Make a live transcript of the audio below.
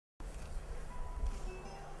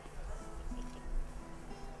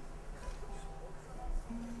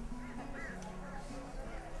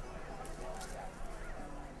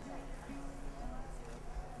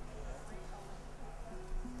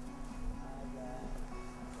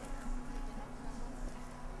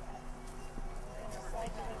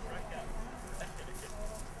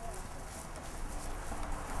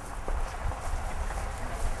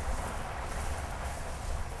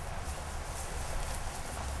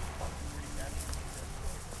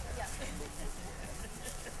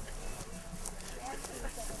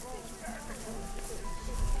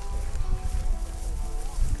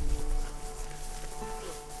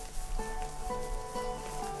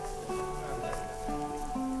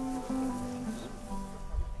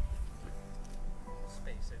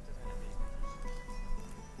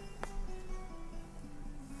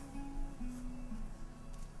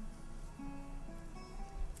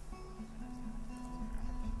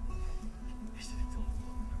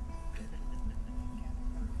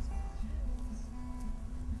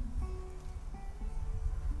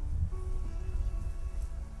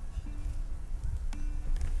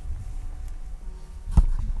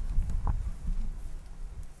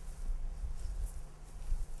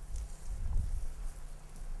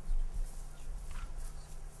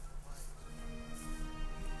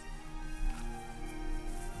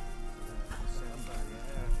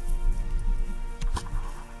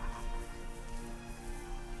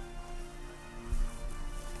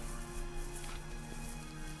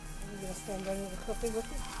stand under the chuppah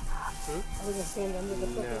with us? Hmm? Are we going to stand under the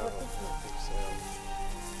chuppah No, with us? I don't think so.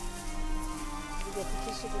 You get the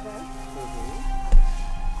tissue to that? Mm-hmm.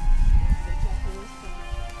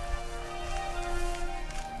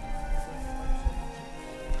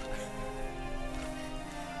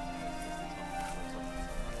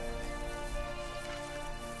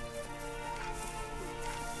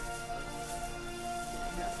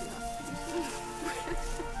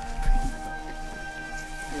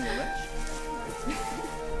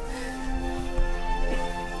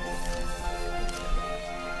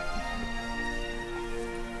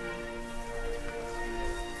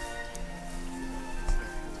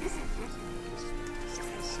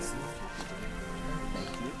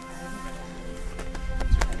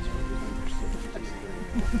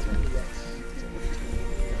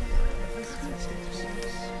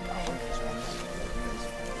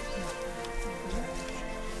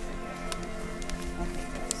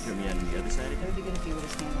 You're me on the other side It again? would be good if you were to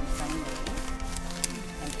stand on the same line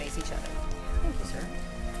and face each other. Thank you, sir.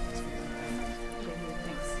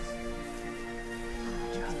 Thanks.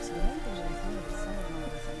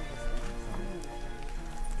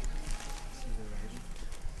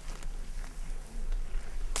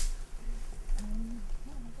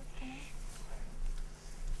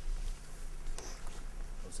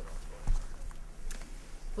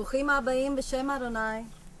 Bruchim habayim b'shem Adonai.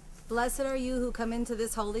 Blessed are you who come into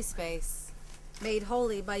this holy space, made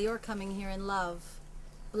holy by your coming here in love.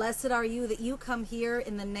 Blessed are you that you come here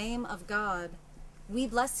in the name of God. We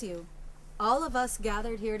bless you, all of us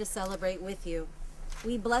gathered here to celebrate with you.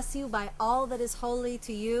 We bless you by all that is holy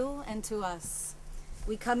to you and to us.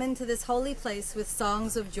 We come into this holy place with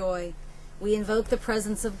songs of joy. We invoke the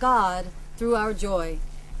presence of God through our joy,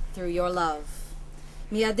 through your love.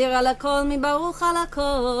 מיאדיר על הכל, מברוך על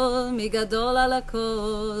הכל, מגדול על הכל,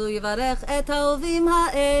 הוא יברך את האהובים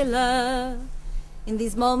האלה. In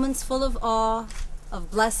these moments full of awe,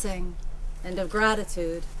 of blessing, and of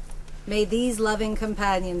gratitude, may these loving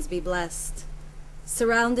companions be blessed.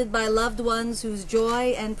 Surrounded by loved ones whose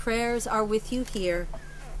joy and prayers are with you here,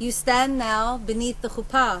 you stand now beneath the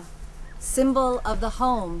chuppah, symbol of the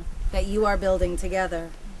home that you are building together.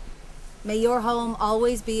 May your home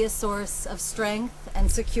always be a source of strength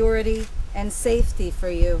and security and safety for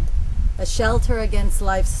you, a shelter against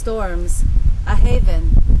life's storms, a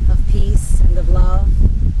haven of peace and of love.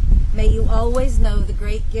 May you always know the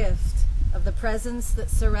great gift of the presence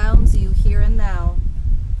that surrounds you here and now,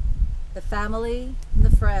 the family and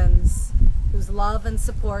the friends whose love and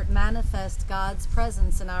support manifest God's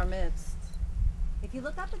presence in our midst. If you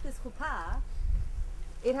look up at this chuppah,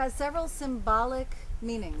 it has several symbolic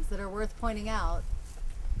meanings that are worth pointing out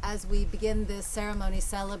as we begin this ceremony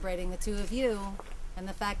celebrating the two of you and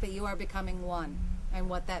the fact that you are becoming one and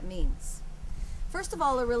what that means. First of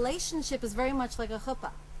all, a relationship is very much like a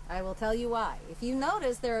chuppah. I will tell you why. If you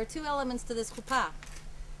notice, there are two elements to this chuppah.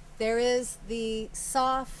 There is the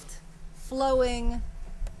soft, flowing,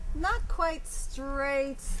 not quite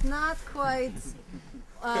straight, not quite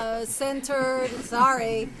centered,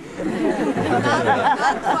 sorry,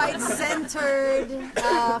 not quite centered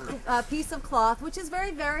piece of cloth, which is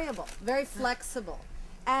very variable, very flexible.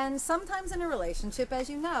 And sometimes in a relationship, as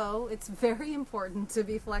you know, it's very important to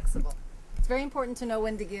be flexible. It's very important to know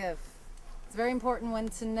when to give. It's very important when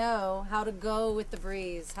to know how to go with the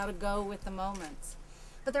breeze, how to go with the moment.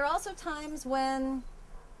 But there are also times when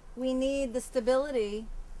we need the stability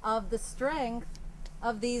of the strength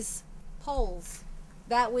of these poles,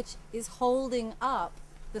 that which is holding up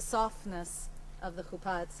the softness of the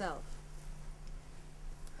chuppah itself.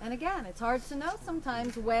 And again, it's hard to know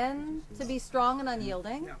sometimes when to be strong and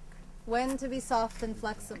unyielding, when to be soft and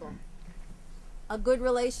flexible. A good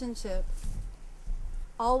relationship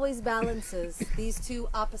always balances these two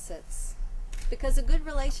opposites, because a good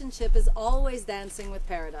relationship is always dancing with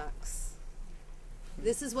paradox.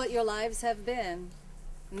 This is what your lives have been,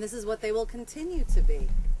 and this is what they will continue to be.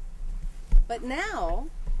 But now,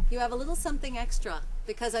 you have a little something extra,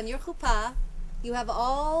 because on your chuppah, you have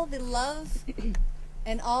all the love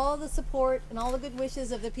and all the support and all the good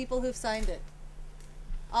wishes of the people who've signed it,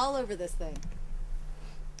 all over this thing.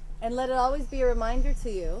 And let it always be a reminder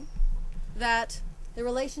to you that the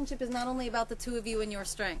relationship is not only about the two of you and your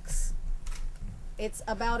strengths. It's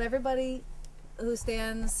about everybody who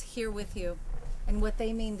stands here with you and what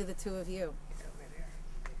they mean to the two of you.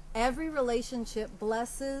 Every relationship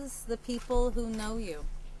blesses the people who know you.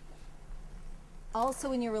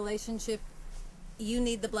 Also in your relationship, you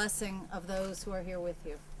need the blessing of those who are here with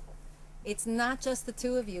you. It's not just the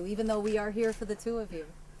two of you, even though we are here for the two of you.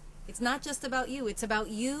 It's not just about you. It's about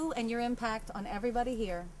you and your impact on everybody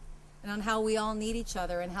here, and on how we all need each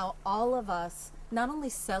other, and how all of us not only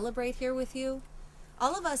celebrate here with you,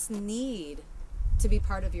 all of us need to be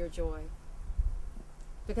part of your joy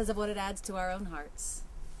because of what it adds to our own hearts,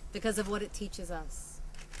 because of what it teaches us.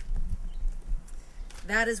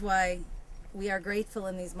 That is why we are grateful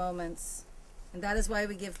in these moments, and that is why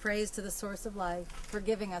we give praise to the source of life for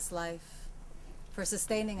giving us life, for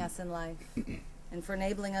sustaining us in life, and for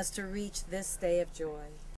enabling us to reach this day of joy.